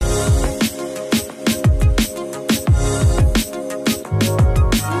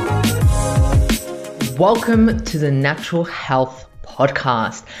Welcome to the Natural Health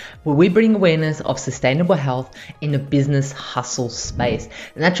Podcast, where we bring awareness of sustainable health in the business hustle space.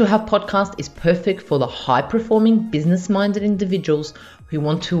 The Natural Health Podcast is perfect for the high-performing, business-minded individuals who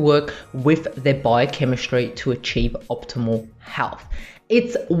want to work with their biochemistry to achieve optimal health.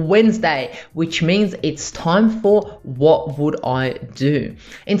 It's Wednesday, which means it's time for What Would I Do?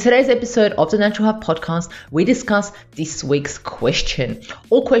 In today's episode of the Natural Health Podcast, we discuss this week's question.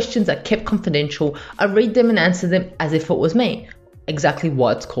 All questions are kept confidential. I read them and answer them as if it was me. Exactly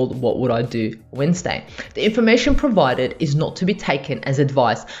why it's called What Would I Do Wednesday. The information provided is not to be taken as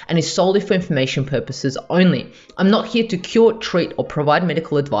advice and is solely for information purposes only. I'm not here to cure, treat, or provide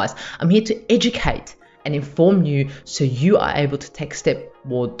medical advice. I'm here to educate and inform you so you are able to take a step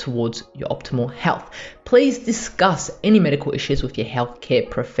forward towards your optimal health. Please discuss any medical issues with your healthcare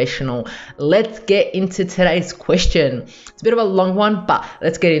professional. Let's get into today's question. It's a bit of a long one, but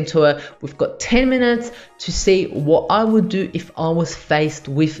let's get into it. We've got 10 minutes to see what I would do if I was faced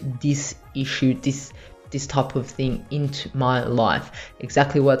with this issue, this type of thing into my life.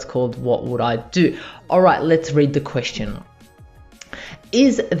 Exactly what it's called, what would I do? All right, let's read the question.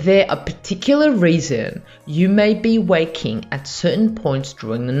 Is there a particular reason you may be waking at certain points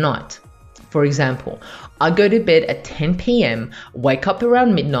during the night? For example, I go to bed at 10 p.m., wake up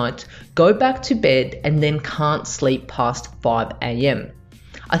around midnight, go back to bed, and then can't sleep past 5 a.m.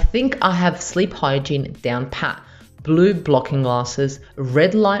 I think I have sleep hygiene down pat. Blue blocking glasses,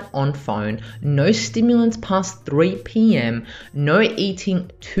 red light on phone, no stimulants past 3 p.m, no eating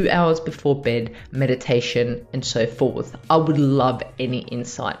 2 hours before bed, meditation, and so forth. I would love any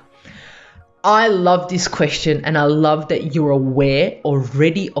insight. I love this question, and I love that you're aware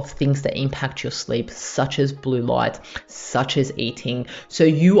already of things that impact your sleep, such as blue light, such as eating. So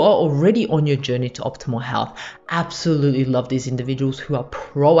you are already on your journey to optimal health. Absolutely love these individuals who are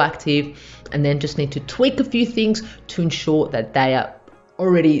proactive and then just need to tweak a few things to ensure that they are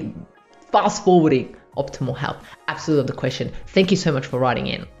already fast forwarding optimal health. Absolutely love the question. Thank you so much for writing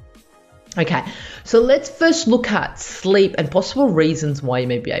in. Okay, so let's first look at sleep and possible reasons why you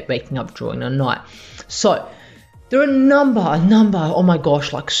may be waking up during the night. So there are a number, oh my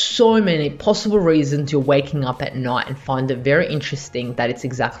gosh, like so many possible reasons you're waking up at night, and find it very interesting that it's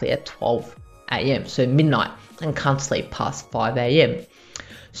exactly at 12 a.m, so midnight, and can't sleep past 5 a.m.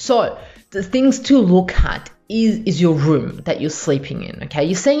 So the things to look at is your room that you're sleeping in, okay?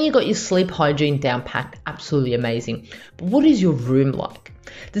 You're saying you got your sleep hygiene down packed, absolutely amazing. But what is your room like?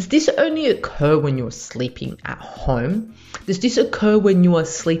 Does this only occur when you're sleeping at home? Does this occur when you are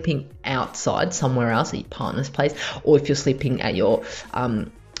sleeping outside somewhere else, at your partner's place, or if you're sleeping at your at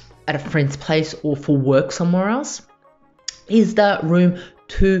a friend's place or for work somewhere else? Is that room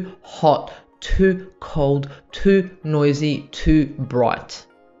too hot, too cold, too noisy, too bright?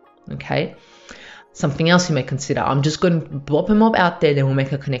 Okay. Something else you may consider. I'm just going to blop them up out there, then we'll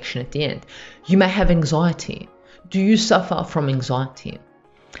make a connection at the end. You may have anxiety. Do you suffer from anxiety?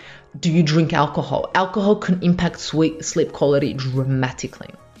 Do you drink alcohol? Alcohol can impact sleep quality dramatically.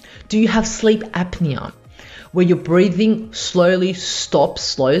 Do you have sleep apnea, where your breathing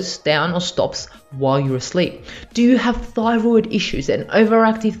slows down or stops while you're asleep? Do you have thyroid issues? An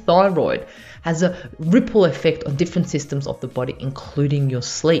overactive thyroid has a ripple effect on different systems of the body, including your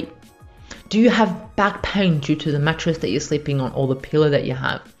sleep. Do you have back pain due to the mattress that you're sleeping on or the pillow that you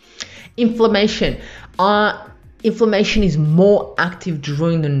have? Inflammation. Inflammation is more active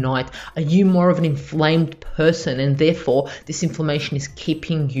during the night. Are you more of an inflamed person, and therefore this inflammation is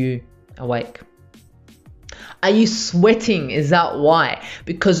keeping you awake? Are you sweating? Is that why?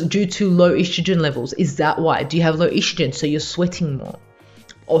 Because due to low estrogen levels, is that why? Do you have low estrogen, so you're sweating more?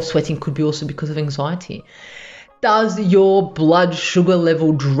 Or sweating could be also because of anxiety. Does your blood sugar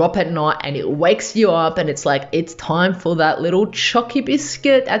level drop at night and it wakes you up and it's like it's time for that little chocky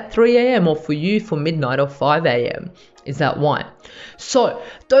biscuit at 3 a.m. or for you for midnight or 5 a.m.? Is that why? So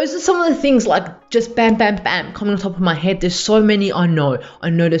those are some of the things, like just bam, bam, bam, coming on top of my head. There's so many I know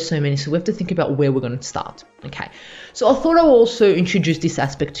there's so many. So we have to think about where we're going to start. Okay. So I thought I will also introduce this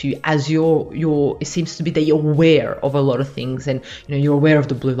aspect to you, as it seems to be that you're aware of a lot of things, and you're aware of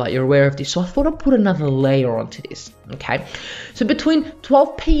the blue light, you're aware of this. So I thought I'd put another layer onto this. Okay. So between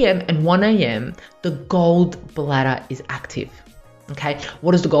 12 p.m. and 1 a.m., the gallbladder is active. Okay.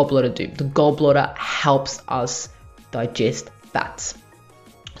 What does the gallbladder do? The gallbladder helps us digest fats.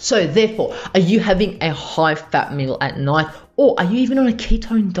 So therefore, are you having a high fat meal at night, or are you even on a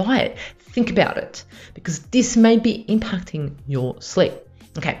ketone diet? Think about it, because this may be impacting your sleep.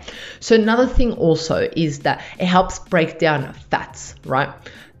 Okay, so another thing also is that it helps break down fats, right?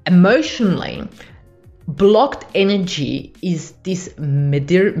 Emotionally, blocked energy is this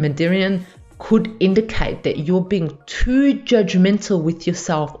Mendelian could indicate that you're being too judgmental with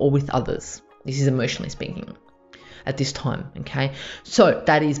yourself or with others. This is emotionally speaking at this time, okay? So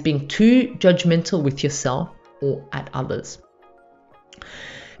that is being too judgmental with yourself or at others.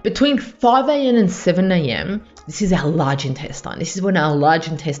 Between 5 a.m. and 7 a.m., this is our large intestine. This is when our large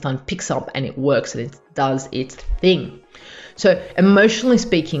intestine picks up and it works and it does its thing. So emotionally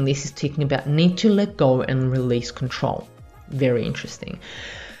speaking, this is talking about need to let go and release control. Very interesting.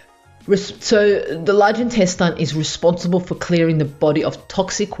 So the large intestine is responsible for clearing the body of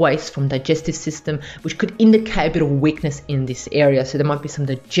toxic waste from digestive system, which could indicate a bit of weakness in this area. So there might be some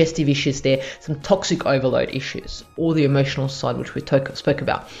digestive issues there, some toxic overload issues, or the emotional side, which we spoke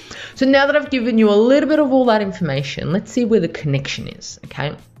about. So now that I've given you a little bit of all that information, let's see where the connection is,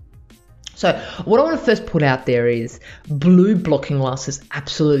 okay? So what I want to first put out there is blue blocking glasses,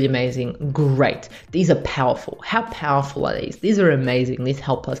 absolutely amazing, great. These are powerful. How powerful are these? These are amazing. These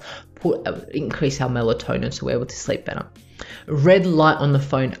help us increase our melatonin so we're able to sleep better. Red light on the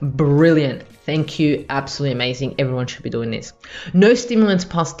phone, brilliant. Thank you, absolutely amazing. Everyone should be doing this. No stimulants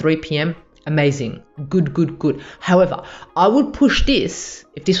past 3 p.m. Amazing, good. However, I would push this,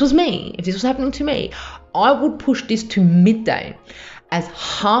 if this was me, if this was happening to me, I would push this to midday, as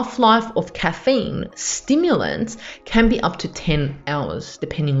half-life of caffeine stimulants can be up to 10 hours,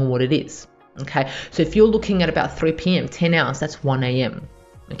 depending on what it is, okay? So if you're looking at about 3 p.m., 10 hours, that's 1 a.m.,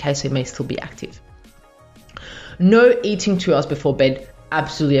 okay? So it may still be active. No eating 2 hours before bed,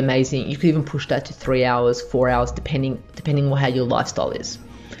 absolutely amazing. You could even push that to 3 hours, 4 hours, depending on how your lifestyle is.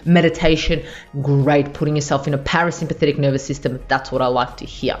 Meditation, great. Putting yourself in a parasympathetic nervous system, that's what I like to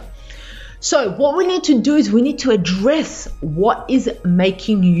hear. So what we need to do is we need to address what is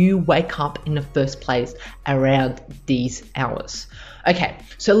making you wake up in the first place around these hours. Okay,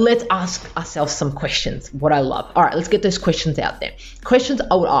 so let's ask ourselves some questions, what I love. All right, let's get those questions out there. Questions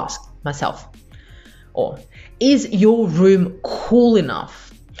I would ask myself. Or, is your room cool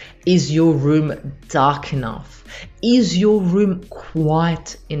enough? Is your room dark enough? Is your room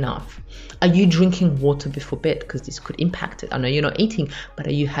quiet enough? Are you drinking water before bed? Because this could impact it. I know you're not eating, but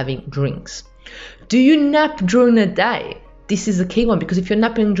are you having drinks? Do you nap during the day? This is a key one, because if you're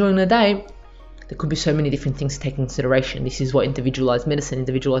napping during the day, there could be so many different things to take into consideration. This is what individualized medicine,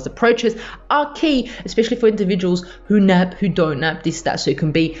 individualized approaches are key, especially for individuals who nap, who don't nap, this, that, so it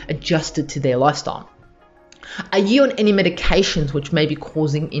can be adjusted to their lifestyle. Are you on any medications which may be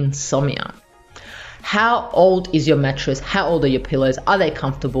causing insomnia? How old is your mattress? How old are your pillows? Are they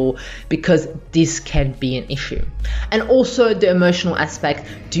comfortable? Because this can be an issue. And also the emotional aspect.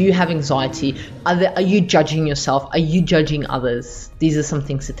 Do you have anxiety? Are you judging yourself? Are you judging others? These are some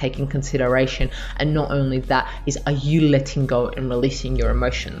things to take in consideration. And not only that, are you letting go and releasing your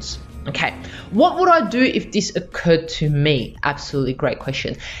emotions? Okay, what would I do if this occurred to me? Absolutely great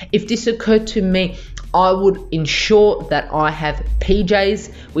question. If this occurred to me, I would ensure that I have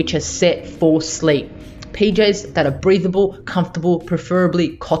PJs which are set for sleep. PJs that are breathable, comfortable,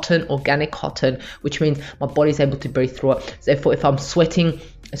 preferably cotton, organic cotton, which means my body's able to breathe through it. Therefore, if I'm sweating,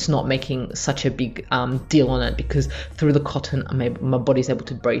 it's not making such a big deal on it, because through the cotton, my body's able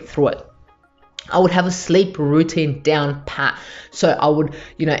to breathe through it. I would have a sleep routine down pat. So I would,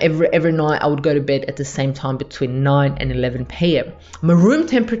 every night I would go to bed at the same time between 9 and 11 p.m. My room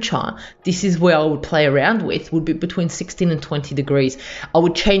temperature, this is where I would play around with, would be between 16 and 20 degrees. I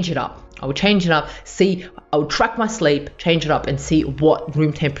would change it up. I would track my sleep, change it up, and see what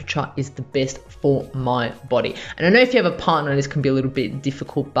room temperature is the best for my body. And I know if you have a partner, this can be a little bit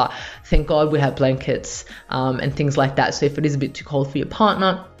difficult, but thank God we have blankets and things like that. So if it is a bit too cold for your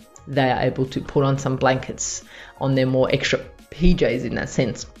partner, they are able to put on some blankets on their more extra PJs in that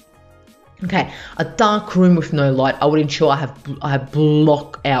sense. Okay, a dark room with no light. I would ensure I have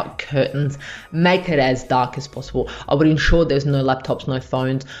block out curtains, make it as dark as possible. I would ensure there's no laptops, no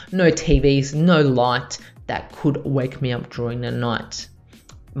phones, no TVs, no light that could wake me up during the night.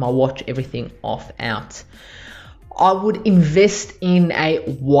 My watch, everything off out. I would invest in a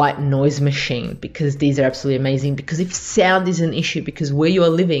white noise machine, because these are absolutely amazing. Because if sound is an issue, because where you are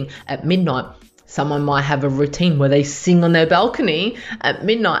living at midnight, someone might have a routine where they sing on their balcony at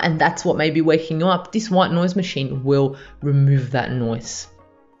midnight, and that's what may be waking you up. This white noise machine will remove that noise.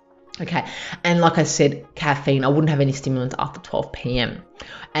 Okay, and like I said, caffeine, I wouldn't have any stimulants after 12 p.m.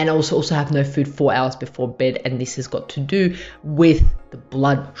 And I also have no food 4 hours before bed, and this has got to do with the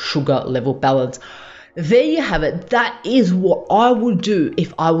blood sugar level balance. There you have it. That is what I would do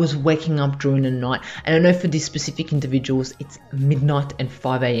if I was waking up during the night. And I know for these specific individuals, it's midnight and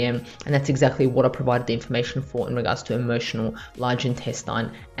 5 a.m. And that's exactly what I provided the information for in regards to emotional, large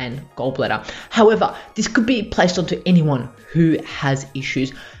intestine, and gallbladder. However, this could be placed onto anyone who has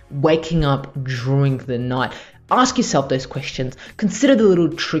issues. waking up during the night? Ask yourself those questions. Consider the little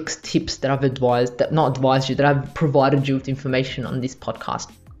tricks, tips that I've that I've provided you with information on this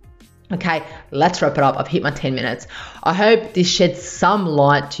podcast. Okay, let's wrap it up. I've hit my 10 minutes. I hope this sheds some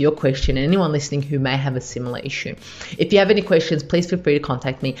light to your question and anyone listening who may have a similar issue. If you have any questions, please feel free to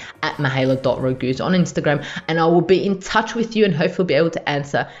contact me at mahela.raguse on Instagram, and I will be in touch with you and hopefully be able to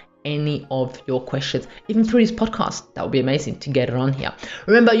answer any of your questions, even through this podcast. That would be amazing to get it on here.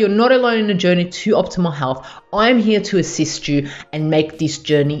 Remember, you're not alone in the journey to optimal health. I'm here to assist you and make this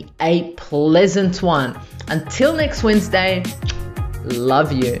journey a pleasant one. Until next Wednesday,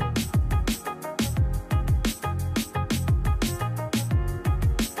 love you.